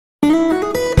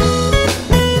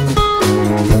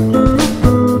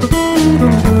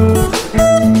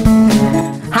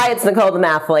it's Nicole the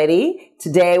Math Lady.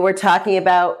 Today we're talking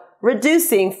about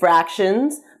reducing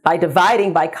fractions by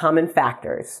dividing by common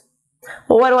factors.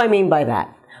 Well, what do I mean by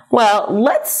that? Well,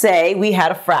 let's say we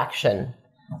had a fraction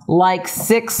like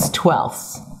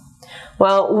 6/12.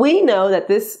 Well, we know that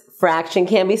this fraction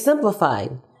can be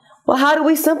simplified. Well, how do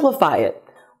we simplify it?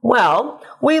 Well,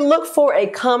 we look for a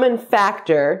common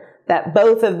factor that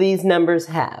both of these numbers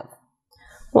have.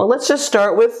 Well, let's just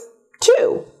start with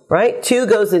 2, right? 2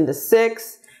 goes into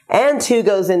 6 and 2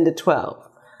 goes into 12.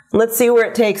 Let's see where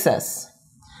it takes us.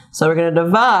 So we're going to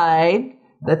divide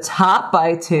the top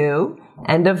by 2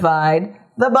 and divide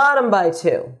the bottom by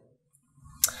 2.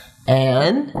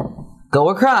 And go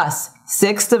across.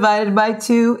 6 divided by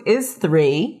 2 is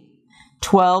 3.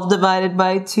 12 divided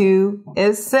by 2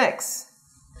 is 6.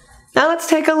 Now let's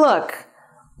take a look.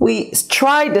 We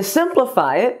tried to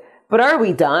simplify it, but are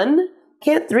we done?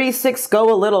 Can't 3, 6 go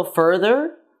a little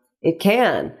further? It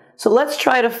can. So let's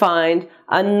try to find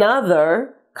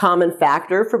another common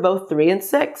factor for both 3 and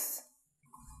 6.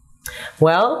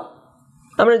 Well,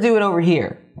 I'm going to do it over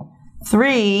here.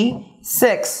 3,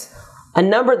 6. A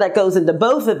number that goes into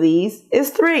both of these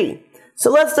is 3. So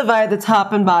let's divide the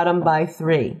top and bottom by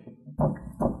 3.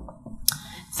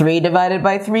 3 divided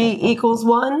by 3 equals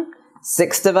 1.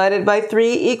 6 divided by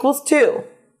 3 equals 2.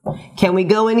 Can we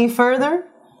go any further?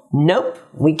 Nope,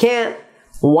 we can't.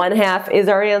 1/2 is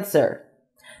our answer.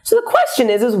 So the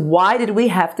question is why did we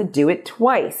have to do it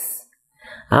twice?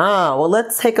 Well,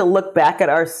 let's take a look back at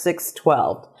our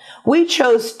 6/12. We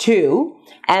chose 2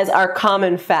 as our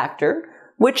common factor,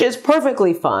 which is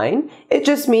perfectly fine. It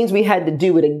just means we had to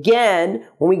do it again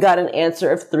when we got an answer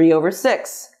of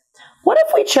 3/6. What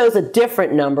if we chose a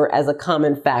different number as a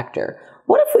common factor?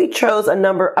 What if we chose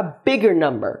a bigger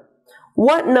number?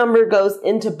 What number goes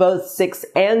into both 6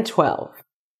 and 12?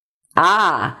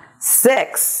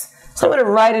 6. So I'm going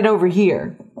to write it over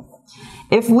here.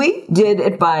 If we did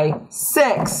it by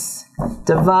 6,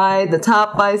 divide the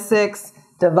top by 6,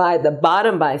 divide the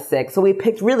bottom by 6. So we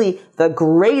picked really the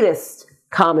greatest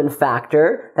common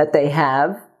factor that they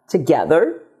have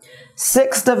together.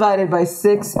 6 divided by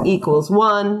 6 equals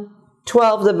 1.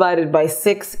 12 divided by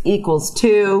 6 equals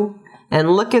 2.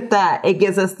 And look at that. It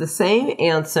gives us the same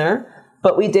answer,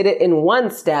 but we did it in one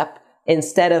step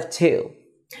instead of 2.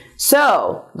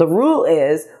 So the rule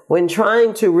is when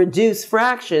trying to reduce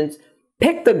fractions,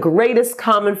 pick the greatest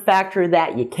common factor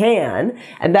that you can,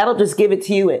 and that'll just give it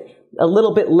to you a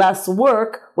little bit less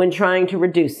work when trying to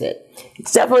reduce it.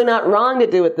 It's definitely not wrong to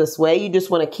do it this way. You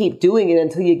just want to keep doing it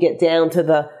until you get down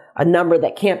to a number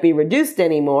that can't be reduced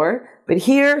anymore. But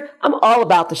here, I'm all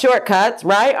about the shortcuts,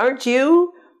 right? Aren't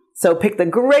you? So pick the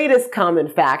greatest common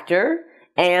factor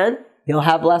and you'll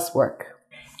have less work.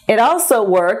 It also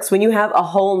works when you have a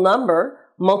whole number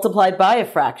multiplied by a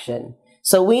fraction.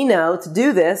 So we know to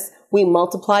do this, we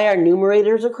multiply our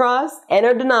numerators across and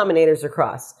our denominators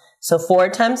across. So 4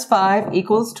 times 5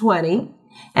 equals 20.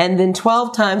 And then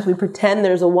 12 times, we pretend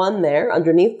there's a 1 there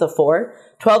underneath the 4.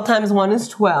 12 times 1 is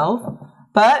 12.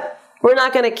 But we're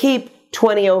not going to keep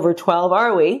 20 over 12,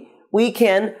 are we? We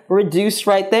can reduce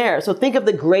right there. So think of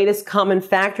the greatest common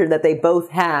factor that they both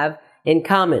have in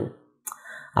common.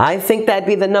 I think that'd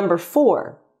be the number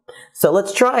 4. So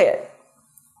let's try it.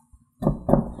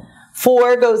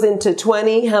 4 goes into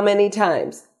 20 how many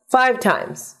times? 5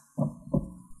 times.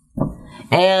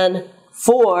 And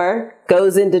 4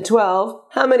 goes into 12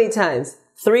 how many times?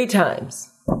 3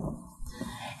 times.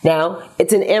 Now,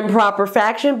 it's an improper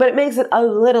fraction, but it makes it a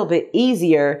little bit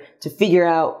easier to figure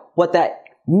out what that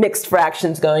mixed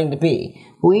fraction is going to be.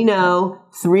 We know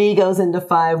 3 goes into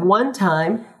 5 one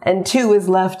time and 2 is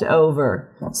left over.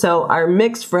 So our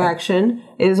mixed fraction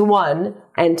is 1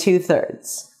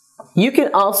 2/3. You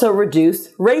can also reduce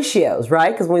ratios,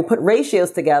 right? Because when we put ratios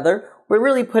together, we're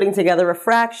really putting together a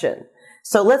fraction.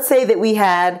 So let's say that we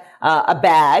had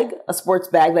a sports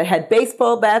bag that had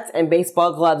baseball bats and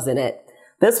baseball gloves in it.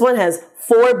 This one has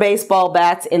 4 baseball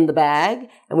bats in the bag,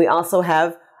 and we also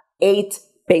have 8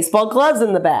 baseball gloves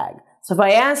in the bag. So if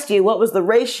I asked you what was the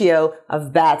ratio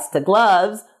of bats to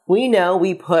gloves, we know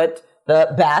we put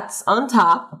the bats on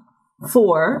top,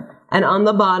 4, and on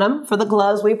the bottom for the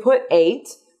gloves we put 8.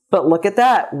 But look at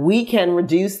that. We can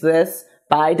reduce this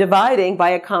by dividing by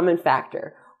a common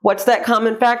factor. What's that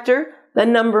common factor? The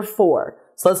number 4.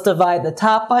 So let's divide the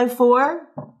top by 4.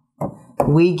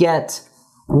 We get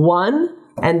 1.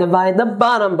 And divide the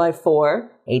bottom by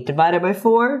 4. 8 divided by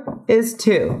 4 is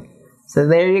 2. So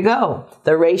there you go.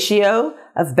 The ratio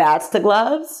of bats to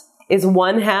gloves is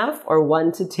 1/2 or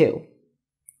 1 to 2.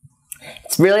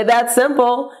 It's really that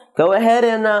simple. go ahead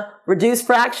and reduce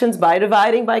fractions by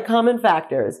dividing by common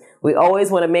factors. We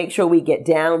always want to make sure we get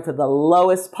down to the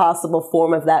lowest possible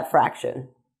form of that fraction.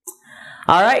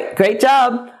 All right, great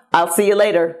job. I'll see you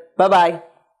later.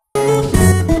 Bye-bye.